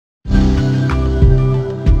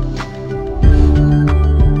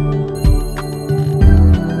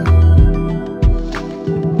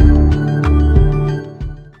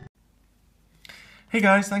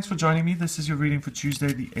guys, thanks for joining me. This is your reading for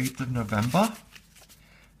Tuesday, the 8th of November.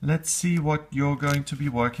 Let's see what you're going to be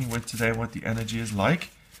working with today, what the energy is like.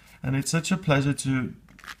 And it's such a pleasure to,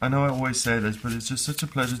 I know I always say this, but it's just such a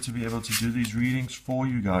pleasure to be able to do these readings for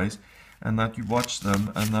you guys and that you watch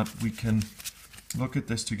them and that we can look at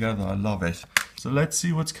this together. I love it. So let's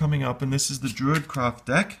see what's coming up. And this is the Druidcraft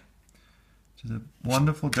deck, which is a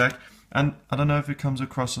wonderful deck. And I don't know if it comes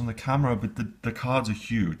across on the camera, but the cards are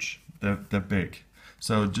huge. They're big.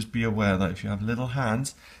 So just be aware that if you have little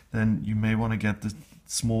hands, then you may want to get the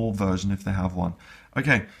small version if they have one.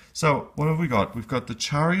 Okay, so what have we got? We've got the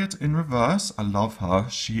Chariot in reverse. I love her.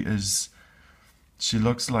 She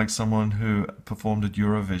looks like someone who performed at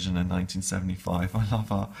Eurovision in 1975. I love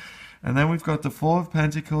her. And then we've got the Four of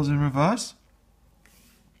Pentacles in reverse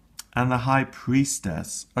and the High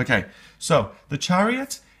Priestess. Okay, so the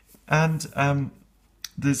Chariot and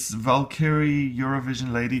this Valkyrie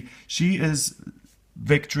Eurovision lady, she is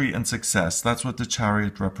victory and success. That's what the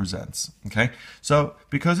Chariot represents. Okay, so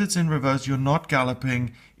because it's in reverse, you're not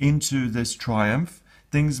galloping into this triumph.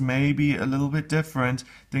 Things may be a little bit different.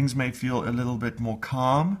 Things may feel a little bit more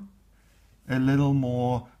calm, a little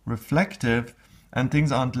more reflective, and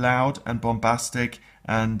things aren't loud and bombastic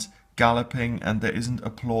and galloping and there isn't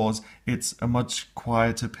applause. It's a much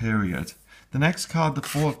quieter period. The next card, the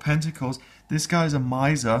Four of Pentacles, this guy's a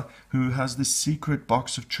miser who has this secret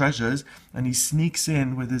box of treasures and he sneaks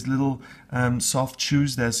in with his little soft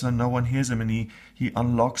shoes there so no one hears him, and he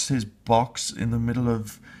unlocks his box in the middle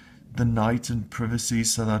of the night and privacy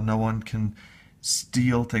so that no one can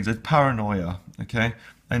steal things. It's paranoia, okay?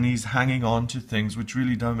 And he's hanging on to things which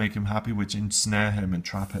really don't make him happy, which ensnare him and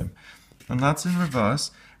trap him. And that's in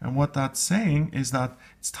reverse. And what that's saying is that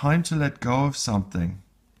it's time to let go of something.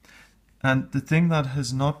 And the thing that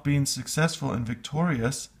has not been successful and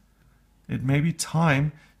victorious, it may be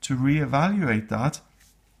time to reevaluate that,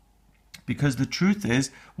 because the truth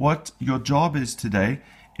is what your job is today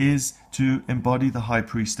is to embody the High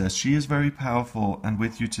Priestess. She is very powerful and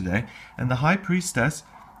with you today. And the High Priestess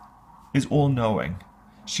is all-knowing.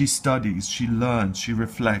 She studies, she learns, she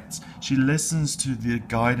reflects, she listens to the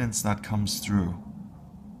guidance that comes through.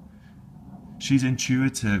 She's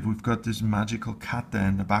intuitive. We've got this magical cat there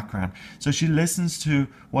in the background. So she listens to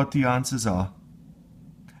what the answers are.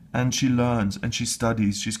 And she learns and she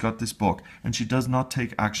studies. She's got this book. And she does not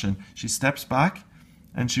take action. She steps back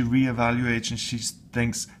and she reevaluates and she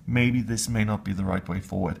thinks maybe this may not be the right way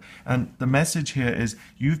forward. And the message here is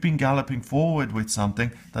you've been galloping forward with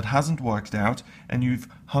something that hasn't worked out and you've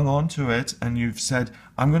hung on to it and you've said,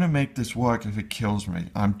 I'm going to make this work if it kills me.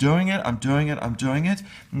 I'm doing it, I'm doing it, I'm doing it.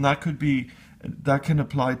 And that can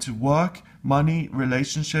apply to work, money,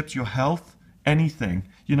 relationships, your health, anything.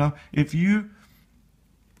 You know, if you,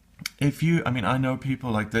 I mean, I know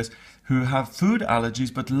people like this who have food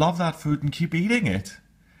allergies but love that food and keep eating it.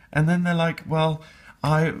 And then they're like, well,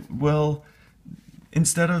 I will,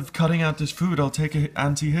 instead of cutting out this food, I'll take an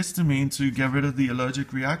antihistamine to get rid of the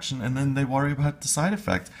allergic reaction, and then they worry about the side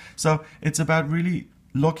effect. So it's about really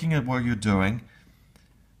looking at what you're doing,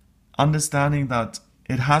 understanding that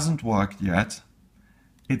it hasn't worked yet,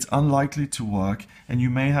 it's unlikely to work, and you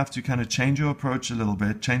may have to kind of change your approach a little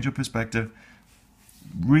bit, change your perspective,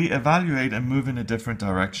 reevaluate and move in a different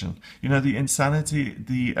direction. You know, the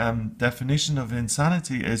definition of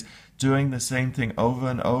insanity is doing the same thing over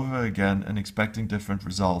and over again and expecting different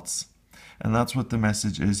results. And that's what the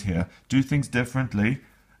message is here. Do things differently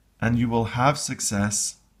and you will have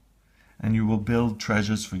success and you will build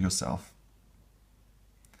treasures for yourself.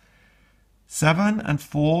 7 and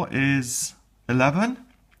 4 is 11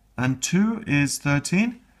 and 2 is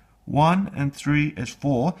 13. 1 and 3 is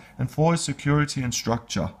 4, and 4 is security and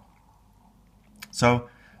structure. So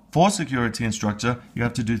for security and structure, you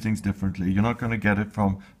have to do things differently. You're not going to get it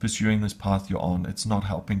from pursuing this path you're on. It's not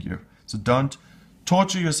helping you. So don't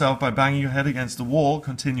torture yourself by banging your head against the wall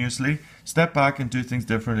continuously. Step back and do things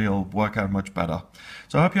differently. It'll work out much better.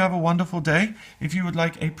 So I hope you have a wonderful day. If you would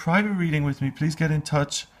like a private reading with me, please get in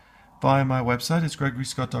touch via my website. It's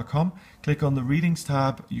gregoryscott.com. Click on the readings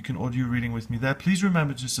tab. You can audio reading with me there. Please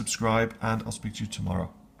remember to subscribe and I'll speak to you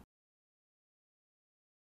tomorrow.